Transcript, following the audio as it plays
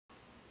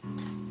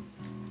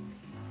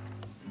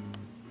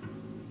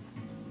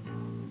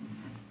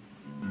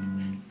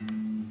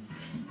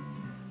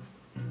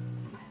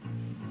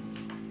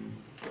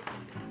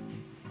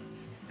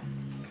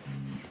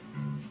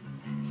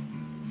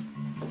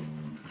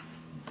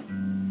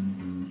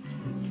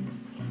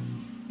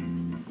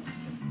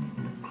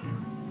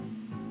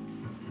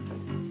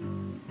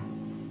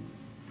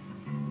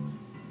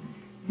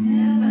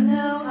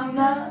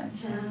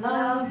much I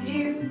love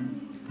you.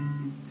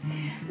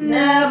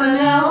 Never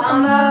know how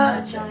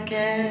much I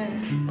care.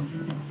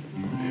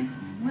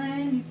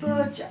 When you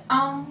put your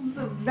arms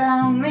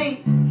around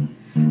me,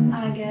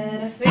 I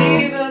get a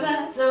fever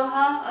that's so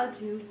hard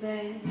to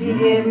bear. You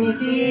give me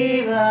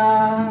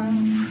fever.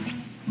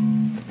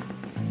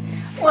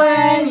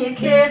 When you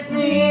kiss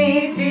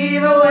me,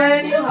 fever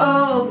when you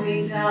hold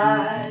me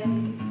tight.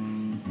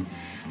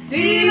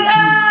 Fever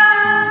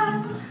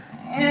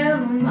in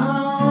the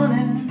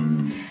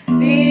morning,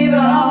 fever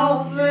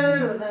all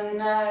through the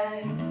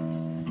night.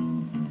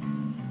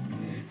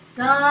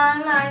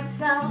 Sun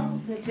lights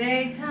up the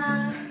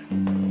daytime,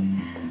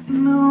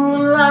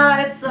 moon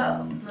lights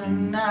up the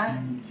night.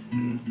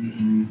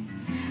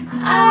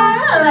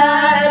 I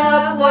light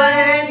up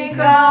when you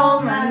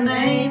call my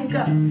name,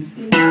 'cause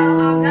you know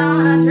I'm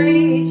gonna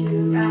treat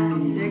you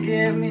right. You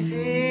give me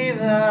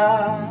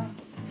fever.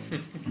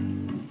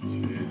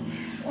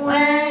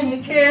 When you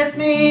kiss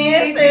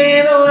me,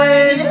 fever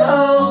when you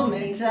hold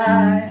me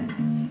tight.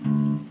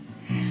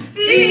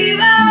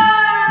 Fever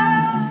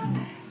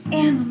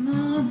in the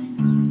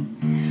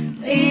morning,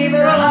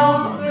 fever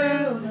all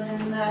through the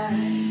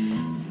night.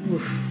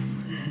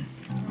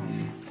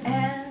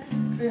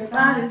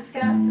 Everybody's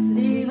got the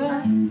fever.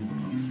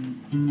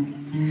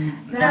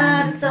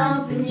 That's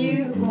something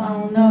you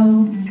all know.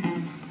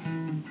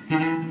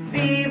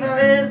 Fever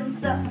isn't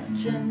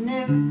such a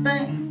new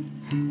thing.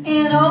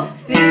 You know,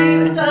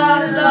 fever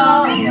started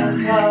long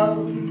ago.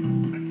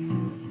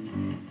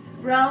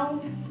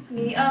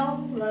 Romeo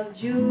loved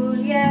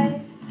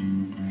Juliet.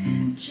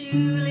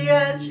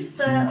 Juliet, she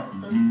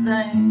felt the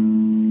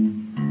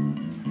same.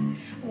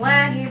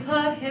 When he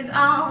put his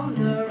arms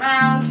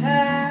around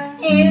her,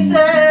 he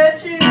said,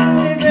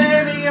 Julie,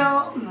 baby,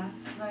 you're my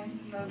flame.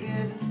 I'll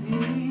give us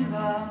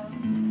fever.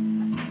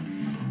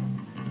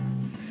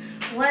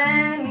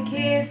 When he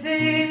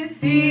kisses,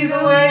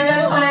 fever when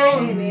you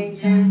hold me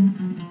down.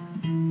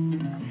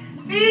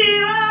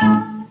 Fever,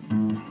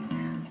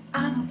 I'm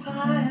on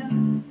fire.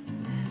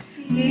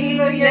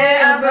 Fever,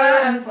 yeah, I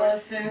burn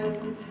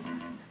forsooth.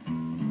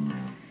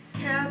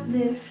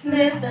 Captain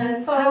Smith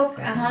and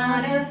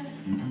Pocahontas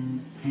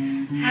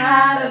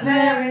had a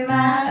very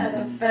mad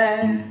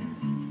affair.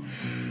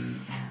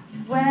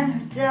 When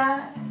her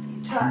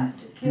daddy tried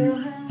to kill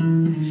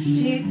him,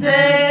 she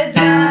said,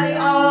 Daddy,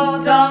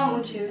 oh,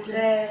 don't you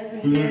dare.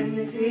 It gives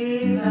me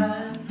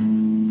fever.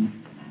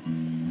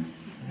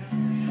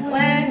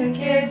 When you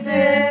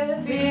kisses,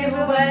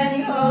 fever when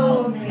you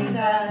hold me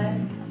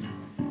tight.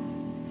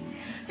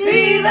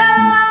 Fever,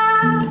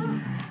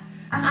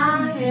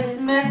 I'm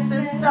his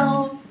missus,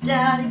 so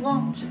Daddy,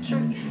 won't you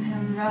treat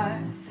him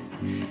right?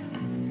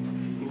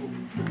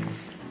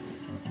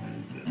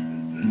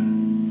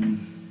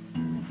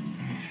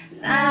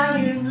 Now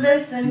you've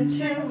listened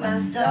to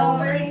my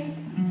story.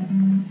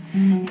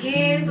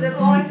 Here's the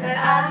point that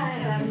I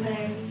have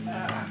made.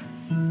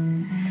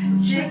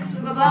 Chicks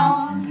were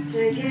born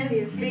to give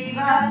you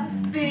fever,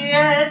 be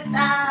it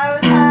now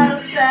or out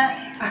of set.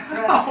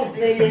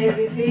 They give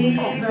you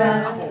fever.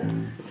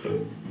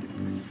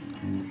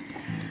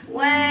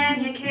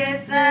 When you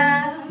kiss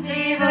them,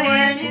 fever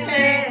when you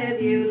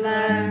live, you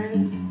learn.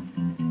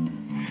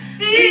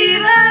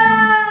 Fever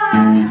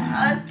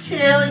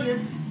until you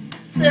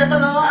sizzle.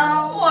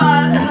 Oh,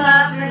 what a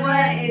lovely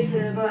way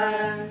to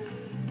burn.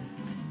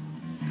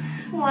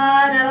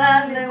 What a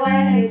lovely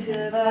way to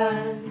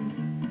burn.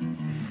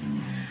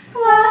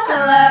 What a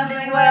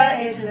lovely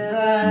way to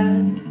burn.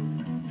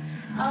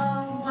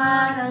 Oh,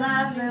 what a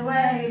lovely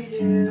way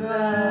to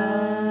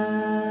burn.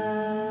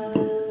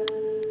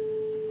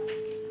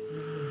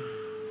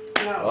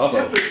 Wow,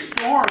 Tempest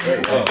Storm.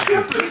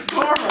 Tempest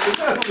Storm.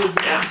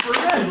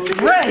 That's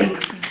great.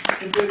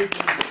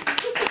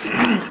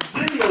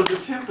 Videos of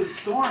Tempest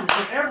Storm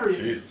in every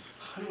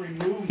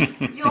move.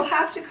 You'll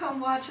have to come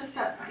watch us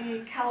at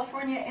the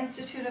California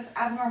Institute of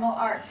Abnormal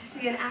Art to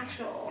see an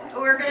actual.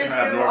 We're going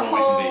to do a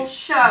whole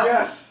show.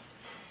 Yes.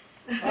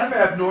 I'm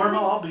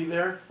abnormal. I'll be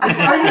there. Are you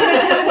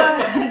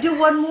going to do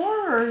one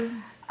more? Or?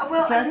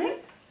 Well, I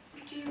think.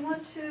 Do you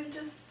want to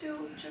just do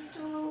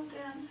a little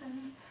dance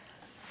and?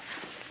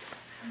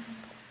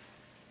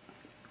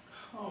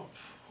 Oh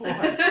boy.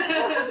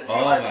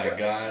 Oh my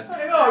God.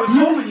 I know. I was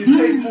hoping you'd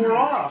take more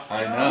off.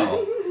 I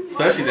know.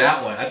 Especially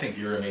that one. I think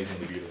you're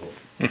amazingly beautiful.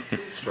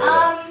 Straight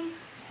up.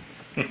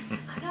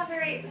 I'm not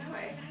very. I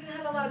don't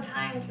have a lot of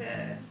time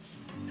to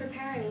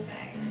prepare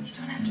anything. You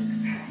don't have to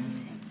prepare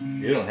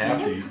anything. You don't have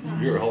to.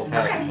 You're a whole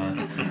package,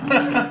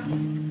 huh?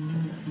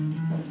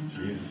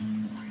 Jesus.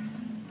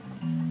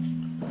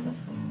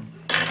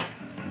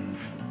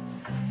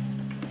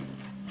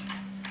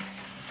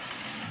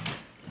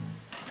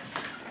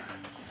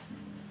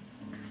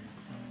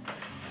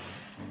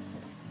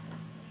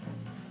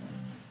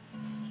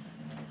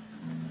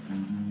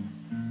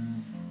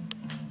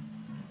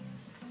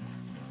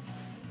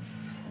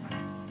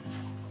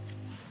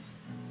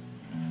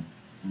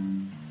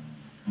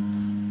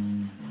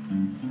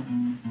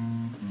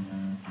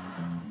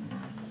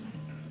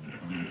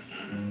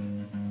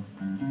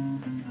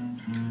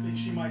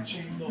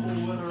 Change the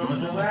whole weather of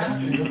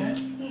Alaska.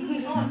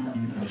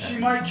 She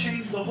might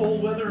change the whole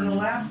weather in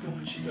Alaska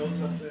when she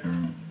goes up there.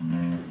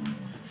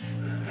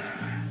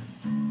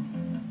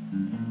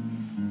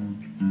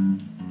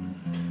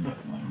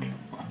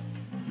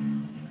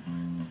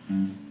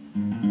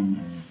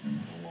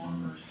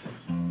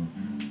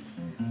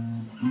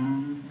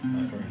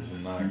 My friend is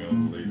not going to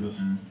believe this.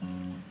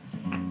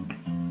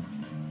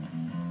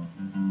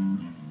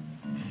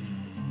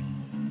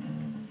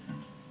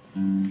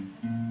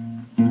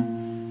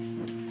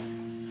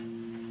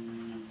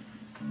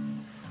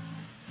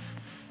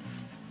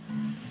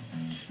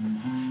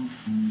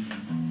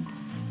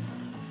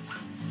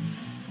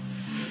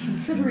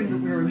 Considering that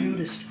we're a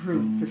nudist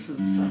group, this is.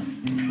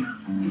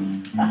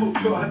 Oh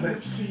God,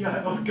 that's see,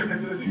 I look at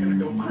it, they're gonna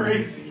go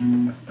crazy.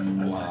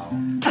 Wow.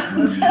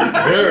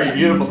 Very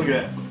beautiful. Look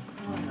at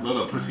that.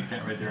 Little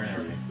pussycat right there and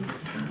everything.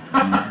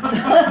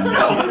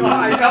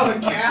 I know the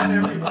cat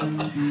and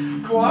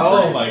everything.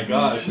 Cooperative. Oh my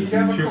gosh, this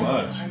is too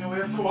much. I know we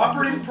have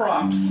cooperative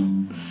props.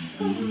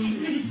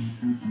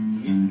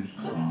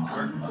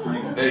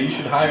 Hey, you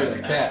should hire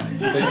that cat.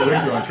 They can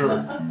bring you on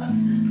tour.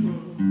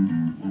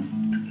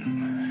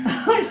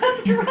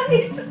 That's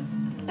great.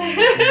 Do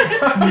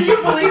you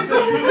believe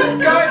that this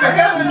guy, the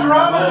head of the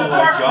drama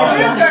department, God,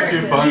 wait a that's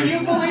second, too funny. do you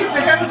believe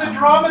the head of the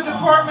drama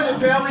department at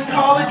Valley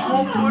College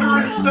won't put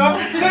her in stuff?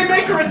 They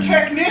make her a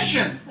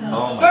technician.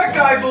 Oh my That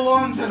guy God.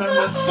 belongs in an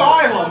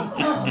asylum.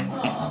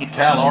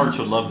 Cal Arts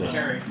would love this.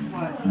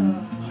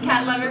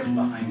 Cat lovers.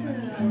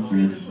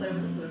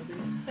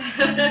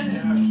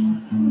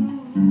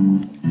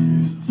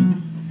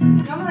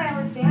 Normally I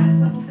would dance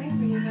the whole thing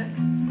for you, but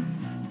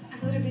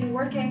I've literally been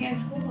working and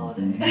school all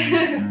day.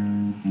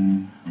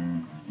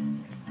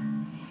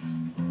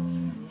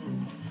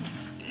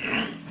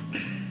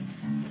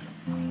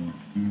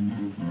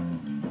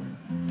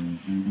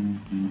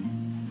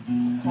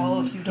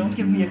 Well, if you don't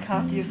give me a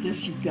copy of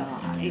this, you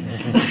die.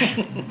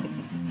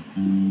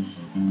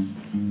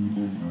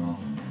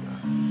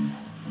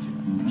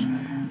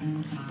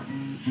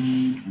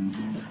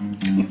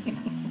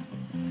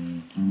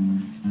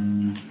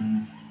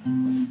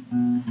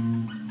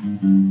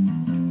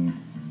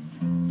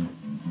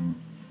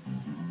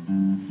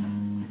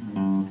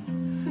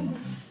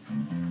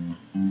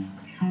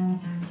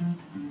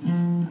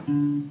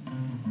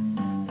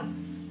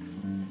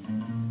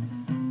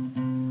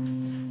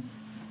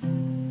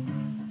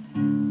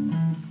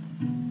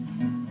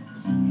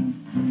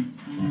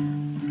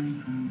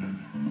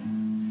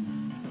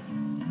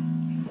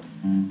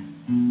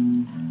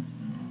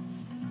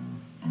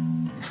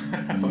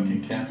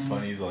 Fucking cat's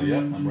funny. He's like, yep,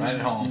 I'm right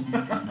at home. Oh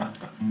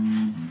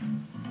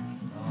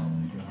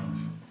my gosh.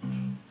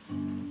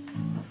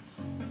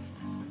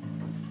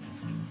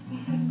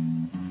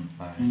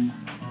 Nice.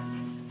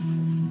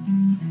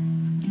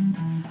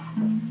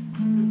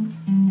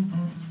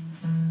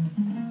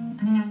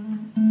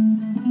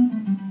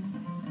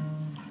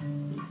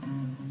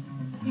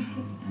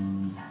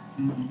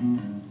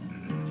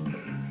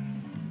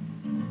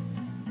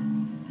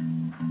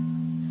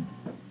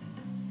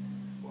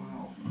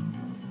 Wow.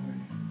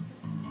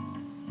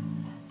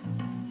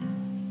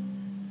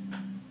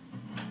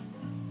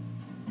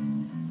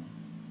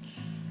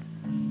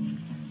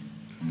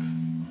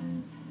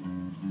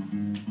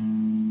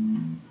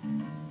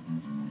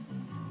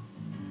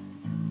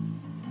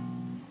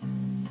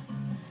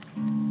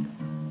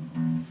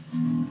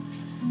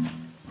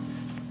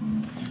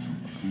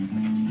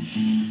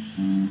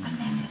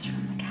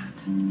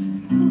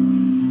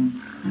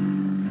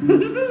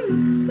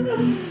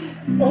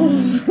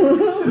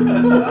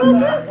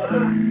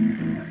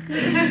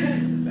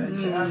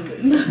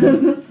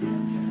 Fantastic.